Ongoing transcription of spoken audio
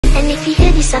And if you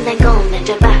hear this sound, then go on bend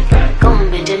your back, go on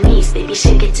bend your knees, baby,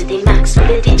 shake it to the max. Will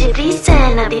the DJ please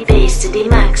turn up the bass to the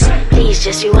max? Please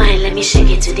just rewind, let me shake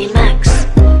it to the max.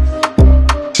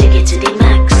 Shake it to the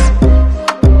max.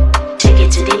 Shake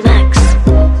it to the max.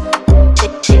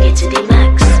 Shake it to the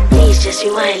max. Please just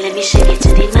rewind, let me shake it to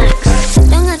the max.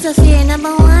 Don't got to fear,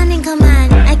 number one in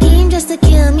command. I came just to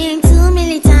kill, me ain't too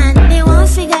militant. They won't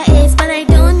figure it, but I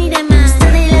don't need a man. So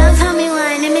they love how me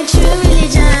whine and me true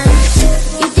religion.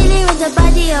 You dealing with the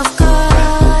body, of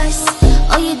course,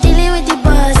 or you dealing with the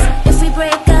boss. If we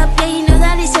break up, yeah, you know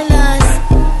that it's a loss.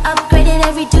 Upgraded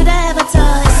every dude I ever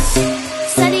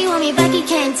touched. Study want me back, you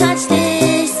can't touch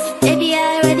this. Baby,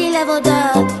 I already leveled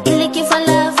up. You're looking for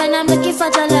love and I'm looking for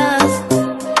your love.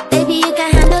 Baby, you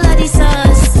can handle all the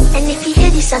sauce. And if you hear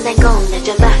this sound, then go on bend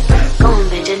your back, go on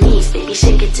bend your knees, baby,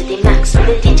 shake it to the max. Will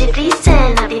the DJ please